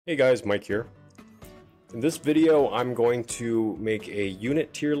Hey guys, Mike here. In this video, I'm going to make a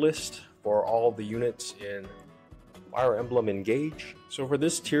unit tier list for all the units in Fire Emblem Engage. So for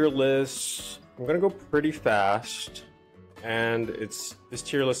this tier list, I'm gonna go pretty fast, and this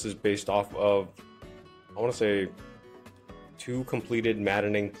tier list is based off of, I want to say, 2 completed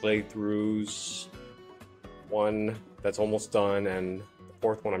Maddening playthroughs, 1 that's almost done, and the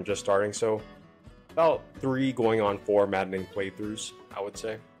 4th one I'm just starting. So about 3 going on 4 Maddening playthroughs, I would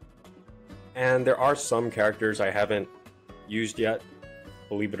say. And there are some characters I haven't used yet,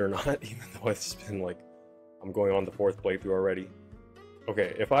 believe it or not, even though it's been like, I'm going on the 4th playthrough already.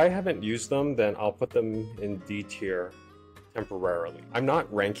 Okay, if I haven't used them, then I'll put them in D tier temporarily. I'm not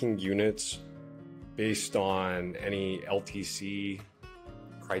ranking units based on any LTC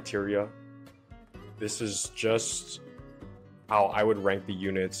criteria. This is just how I would rank the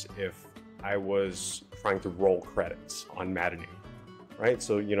units if I was trying to roll credits on Maddening, right?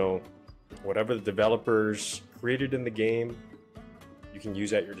 So, you know, whatever the developers created in the game, you can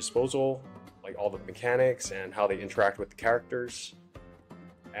use at your disposal, like all the mechanics and how they interact with the characters.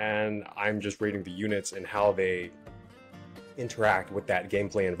 And I'm just rating the units and how they interact with that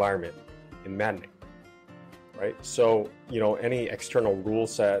gameplay environment in Maddening, right? So, you know, any external rule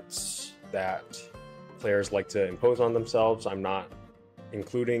sets that players like to impose on themselves, I'm not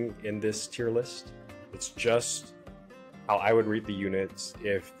including in this tier list. It's just how I would rate the units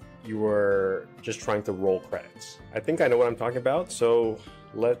if you were just trying to roll credits. I think I know what I'm talking about, so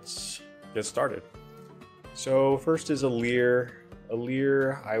let's get started. So first is Alear.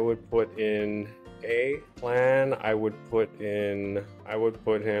 Alear I would put in A. Plan I would put him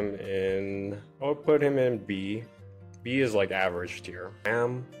in B. B is like average tier.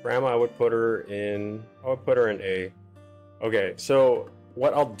 Ram I would put her in A. Okay, so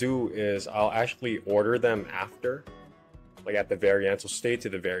what I'll do is I'll actually order them after, like at the very end, so stay to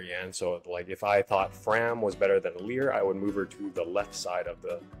the very end. So like if I thought Fram was better than Alear, I would move her to the left side of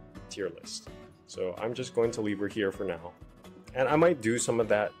the tier list. So I'm just going to leave her here for now. And I might do some of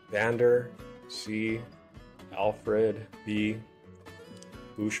that. Vander, C, Alfred, B,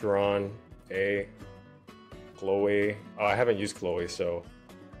 Boucheron, A, Chloe. Oh, I haven't used Chloe, so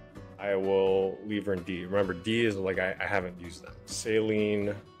I will leave her in D. Remember, D is like I haven't used them.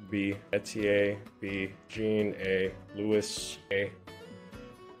 Saline, B, Etier, B, Jean, A, Lewis, A,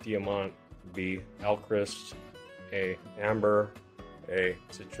 Diamant, B, Alchrist, A, Amber, A,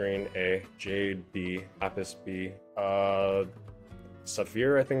 Citrine, A, Jade, B, Lapis, B,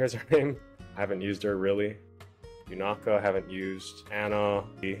 Saphir, I think is her name. I haven't used her really. Yunaka, I haven't used. Anna,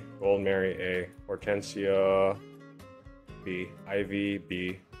 B, Gold Mary, A, Hortensia, B, Ivy,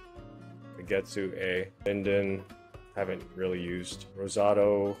 B, Kagetsu, A, Linden, haven't really used.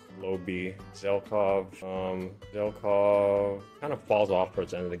 Rosado, low B. Zelkov, Zelkov kind of falls off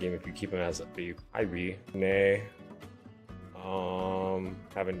towards the end of the game if you keep him as a B. High B. Nay,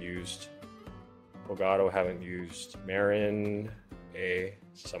 haven't used. Bogado, haven't used. Marin, A,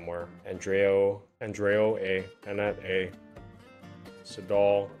 somewhere. Andreo, A. Annette, A.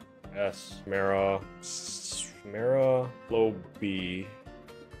 Sadal, S. Mara, low B.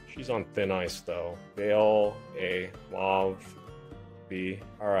 She's on thin ice though. Vale, A. Mauve, B.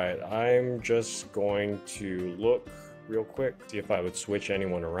 Alright, I'm just going to look real quick, see if I would switch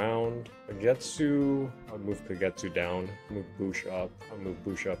anyone around. Kagetsu, I'll move Kagetsu down. Move Bush up. I'll move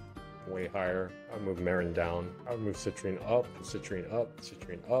Bush up way higher. I'll move Marin down. I'll move Citrine up, Citrine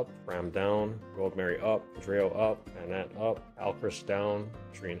up, Ram down, Gold Mary up, Dreo up, Annette up, Alchrist down,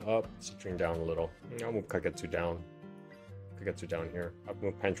 Citrine down a little. I'll move Kagetsu down. Kagetsu down here. I'll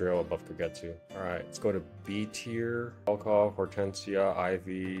move Pandreo above Kagetsu. Alright, let's go to B tier. Alcov, Hortensia,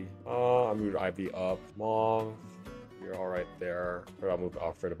 Ivy. I'll move Ivy up. Mauve, you're alright there. But I'll move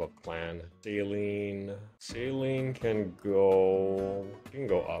Alfred above Clan. Saline can go... She can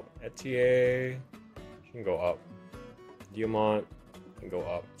go up. Etier, she can go up. Diamant can go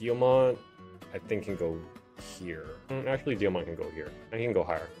up. Diamant, I think can go here. Actually, Diamant can go here. And he can go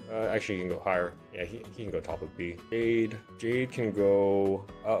higher. Actually, he can go higher. Yeah, he can go top of B. Jade can go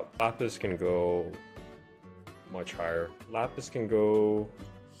up. Lapis can go much higher. Lapis can go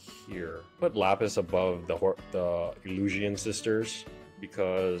here. Put Lapis above the Illusion Sisters,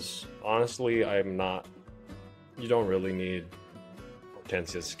 because honestly, you don't really need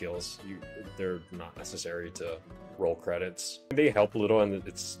Hortensia's skills. They're not necessary to roll credits. They help a little, and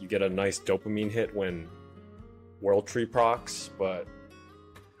you get a nice dopamine hit when World Tree procs, but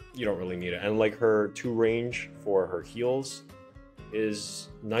you don't really need it. And like her 2 range for her heals is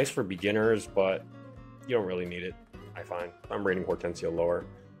nice for beginners, but you don't really need it, I find. I'm rating Hortensia lower.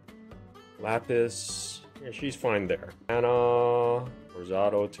 Lapis, yeah, she's fine there. Anna,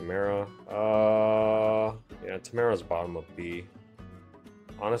 Rosado, Tamara. Yeah, Tamara's bottom of B.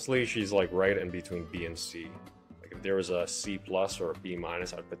 Honestly, she's like right in between B and C. Like if there was a C plus or a B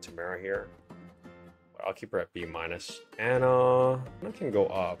minus, I'd put Tamara here. But I'll keep her at B minus. Anna can go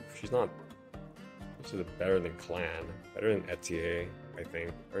up. She's not. This is better than Clan. Better than Etier, I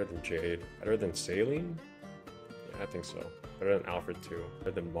think. Better than Jade. Better than Saline? Yeah, I think so. Better than Alfred too.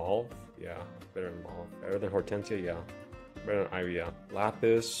 Better than Mauve? Yeah. Better than Mauve. Better than Hortensia? Yeah. Better than Ivy? Yeah.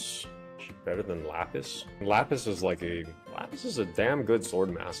 Lapis? She better than Lapis? Lapis is a damn good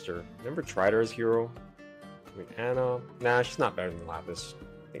sword master. Never tried her as hero. I mean, Anna? Nah, she's not better than Lapis.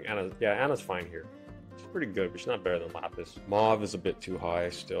 I think Anna's fine here. She's pretty good, but she's not better than Lapis. Mauve is a bit too high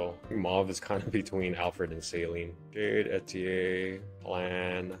still. I think Mauve is kind of between Alfred and Saline. Jade, Etier,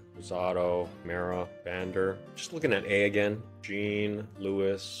 Plan, Rosado, Mara, Vander. Just looking at A again. Jean,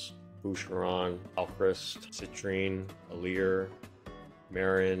 Lewis, Boucheron, Alchrist, Citrine, Alir,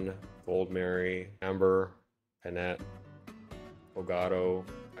 Marin, Goldmary, Amber, Panette, Fogado.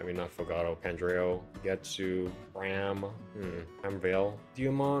 I mean, not Fogado, Pandreo, Getsu, Ram, Amvale,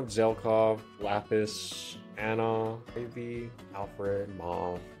 Diamond, Zelkov, Lapis, Anna, Ivy, Alfred,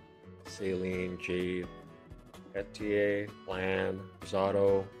 Mauve, Saline, Jade, Etier, Plan,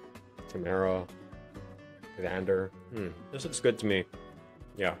 Rosado, Tamara, Vander. This looks good to me.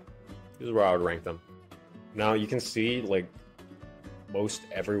 Yeah, this is where I would rank them. Now you can see, like, most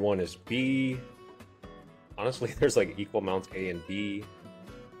everyone is B. Honestly, there's like equal amounts A and B.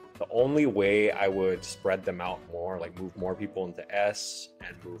 The only way I would spread them out more, like move more people into S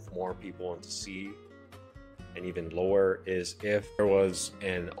and move more people into C and even lower, is if there was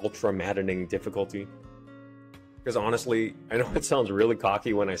an ultra maddening difficulty. Because honestly, I know it sounds really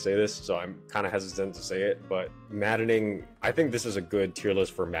cocky when I say this, so I'm kind of hesitant to say it, but maddening, I think this is a good tier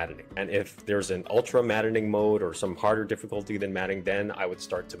list for maddening. And if there's an ultra maddening mode or some harder difficulty than maddening, then I would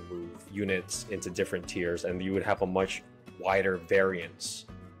start to move units into different tiers and you would have a much wider variance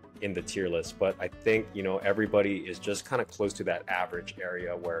in the tier list. But I think, you know, everybody is just kind of close to that average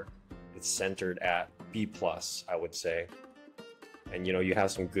area where it's centered at B plus, I would say. And, you know, you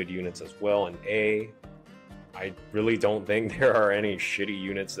have some good units as well in A. I really don't think there are any shitty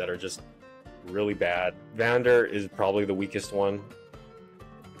units that are just really bad. Vander is probably the weakest one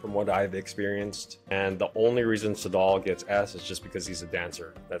from what I've experienced. And the only reason Sadal gets S is just because he's a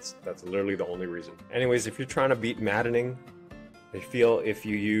dancer. That's literally the only reason. Anyways, if you're trying to beat maddening, I feel if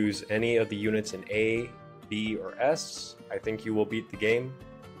you use any of the units in A, B, or S, I think you will beat the game.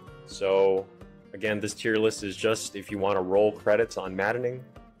 So again, this tier list is just if you want to roll credits on maddening.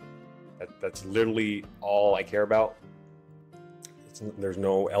 That's literally all I care about. There's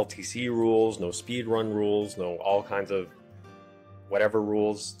no LTC rules, no speedrun rules, no all kinds of whatever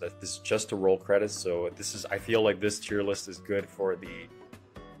rules. This is just to roll credits. So I feel like this tier list is good for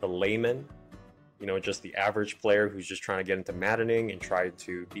the layman, you know, just the average player who's just trying to get into maddening and try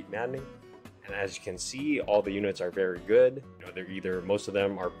to beat maddening. And as you can see, all the units are very good. You know, they're either, most of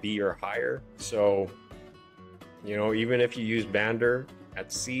them are B or higher. So, you know, even if you use Vander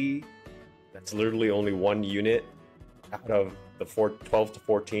at C, that's literally only one unit out of the 12 to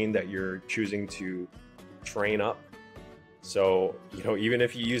 14 that you're choosing to train up. So, you know, even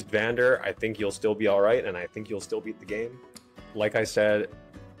if you used Vander, I think you'll still be all right, and I think you'll still beat the game. Like I said,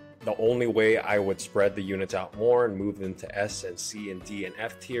 the only way I would spread the units out more and move them to S and C and D and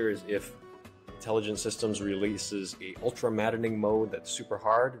F tier is if Intelligent Systems releases a ultra maddening mode that's super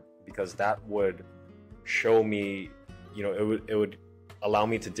hard, because that would show me, you know, it would allow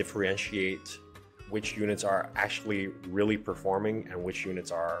me to differentiate which units are actually really performing and which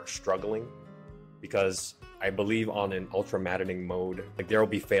units are struggling. Because I believe on an ultra maddening mode, like there will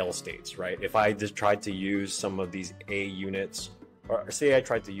be fail states, right? If I just tried to use some of these A units, or say I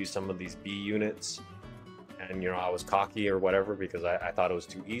tried to use some of these B units, and you know I was cocky or whatever because I thought it was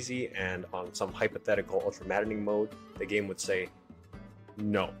too easy, and on some hypothetical ultra maddening mode, the game would say,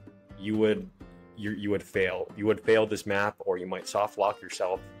 no, you would fail. You would fail this map, or you might soft lock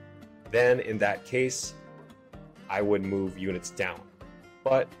yourself. Then in that case, I would move units down.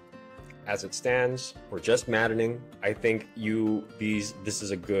 But as it stands, for just maddening, I think this is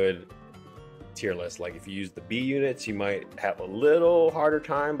a good tier list. Like if you use the B units, you might have a little harder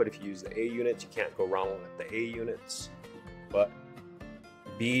time, but if you use the A units, you can't go wrong with the A units. But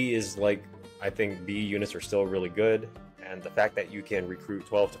B is like, I think B units are still really good. And the fact that you can recruit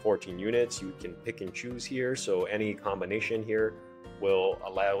 12 to 14 units, you can pick and choose here. So any combination here will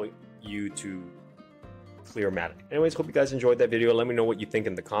allow you to clear maddening. Anyways, hope you guys enjoyed that video. Let me know what you think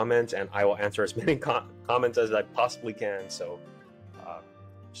in the comments, and I will answer as many comments as I possibly can. So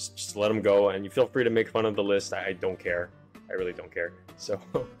just let them go, and you feel free to make fun of the list. I don't care. I really don't care. So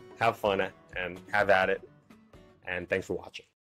have fun and have at it. And thanks for watching.